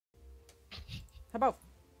How about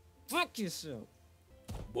fuck yourself?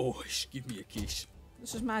 Boys, give me a kiss.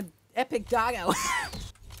 This is my epic doggo.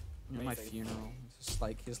 At my funeral, it's just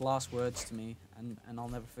like his last words to me, and I'll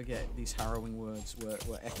never forget these harrowing words were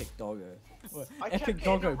epic doggo. Epic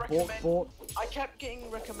doggo, bork. I kept getting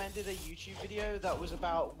recommended a YouTube video that was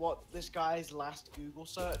about what this guy's last Google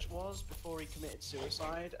search was before he committed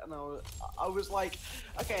suicide, and I was like,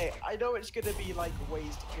 okay, I know it's gonna be like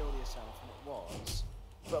ways to kill yourself, and it was,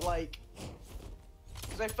 but like,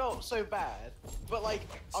 because I felt so bad, but like,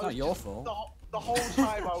 It's not your fault. The whole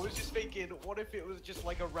time I was just thinking, what if it was just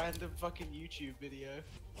like a random fucking YouTube video?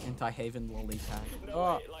 Anti-Haven lolly tag. No,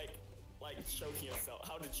 Oh. wait, like choking yourself.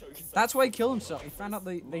 How to choke yourself? That's why he killed himself. He found out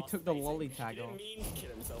they took the lolly tag He off. didn't mean to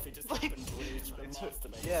kill himself. He just happened to reach the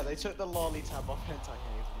masturbate. Yeah, they took the lolly tab off Anti-Haven.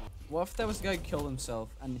 What if there was a guy who killed himself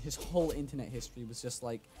and his whole internet history was just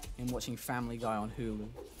like him watching Family Guy on Hulu?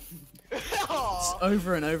 Just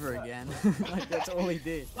over and over again. Like that's all he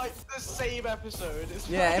did. Like the same episode. It's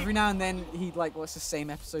Yeah, like... every now and then he'd like watch the same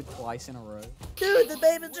episode twice in a row. Dude, the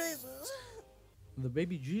baby Jesus. The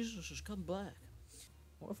baby Jesus has come back.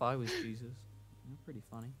 What if I was Jesus? Pretty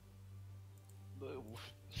funny.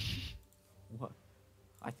 What?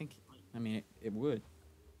 I think. I mean, it would.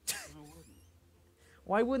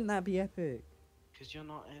 Why wouldn't that be epic? Because you're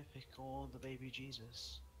not epic or the baby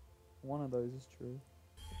Jesus. One of those is true.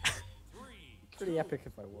 Pretty epic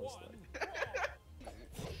if I was, though. I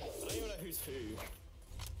don't even know who's who.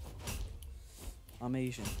 I'm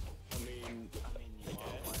Asian. I mean, you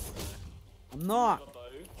are. I'm not.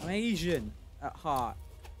 I'm Asian at heart.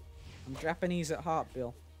 I'm Japanese at heart,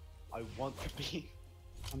 Bill. I want to be.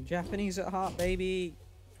 I'm Japanese at heart, baby.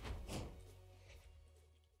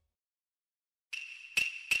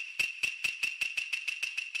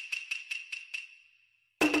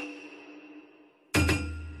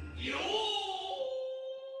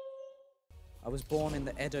 I was born in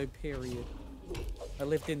the Edo period. I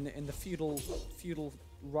lived in the feudal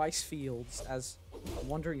rice fields as a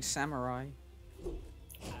wandering samurai.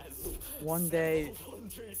 One day,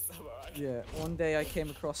 one day I came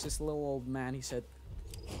across this little old man. He said,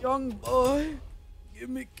 "Young boy, give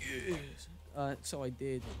me a kiss." So I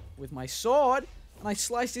did with my sword, and I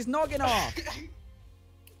sliced his noggin off.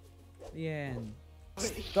 The end.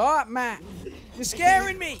 Stop, Matt! You're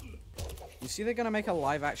scaring me! You see they're gonna make a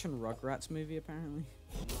live-action Rugrats movie, apparently?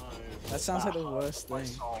 No. That sounds like the worst thing.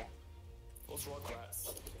 what's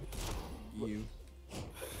Rugrats? You.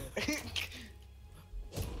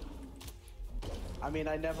 I mean,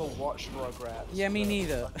 I never watched Rugrats. Yeah, me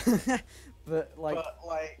neither. but like,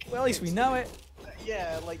 well, at least we it's- know it.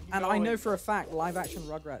 Yeah, like. And I know for a fact live-action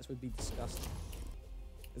Rugrats would be disgusting.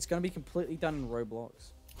 It's gonna be completely done in Roblox.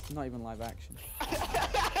 Not even live-action.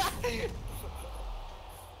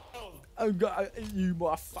 Oh God, you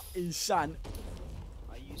my fucking son.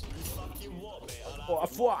 I used to Fuck you what, mate? What? I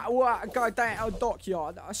thought, what? I go down to a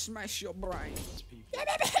dockyard. I smash your brain.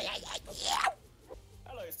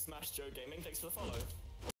 Hello, Smash Joe Gaming. Thanks for the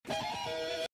follow.